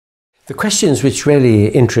The questions which really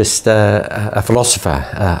interest a philosopher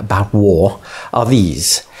about war are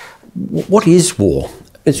these. What is war?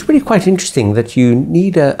 It's really quite interesting that you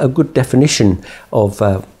need a good definition of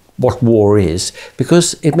what war is,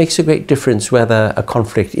 because it makes a great difference whether a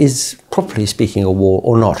conflict is, properly speaking, a war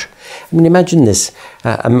or not. I mean, imagine this.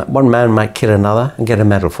 One man might kill another and get a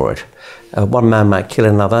medal for it. One man might kill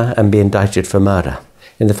another and be indicted for murder.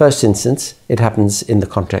 In the first instance, it happens in the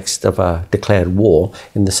context of a declared war.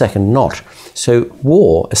 In the second, not. So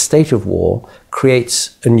war, a state of war,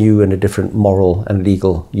 creates a new and a different moral and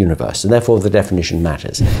legal universe, and therefore the definition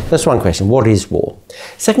matters. That's one question. What is war?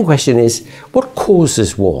 Second question is, what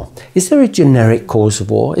causes war? Is there a generic cause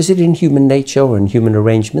of war? Is it in human nature or in human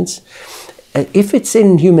arrangements? If it's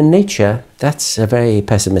in human nature, that's a very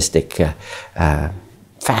pessimistic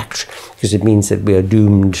fact, because it means that we are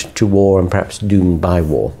doomed to war and perhaps doomed by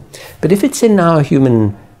war. But if it's in our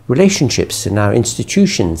human relationships, in our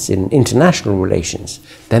institutions, in international relations,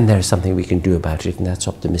 then there is something we can do about it, and that's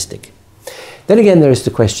optimistic. Then again, there is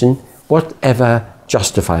the question, whatever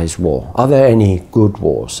justifies war? Are there any good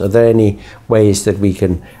wars? Are there any ways that we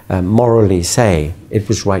can morally say it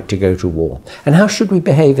was right to go to war? And how should we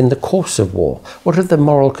behave in the course of war? What are the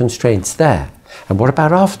moral constraints there? And what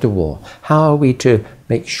about after war? How are we to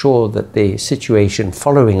make sure that the situation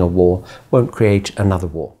following a war won't create another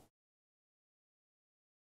war?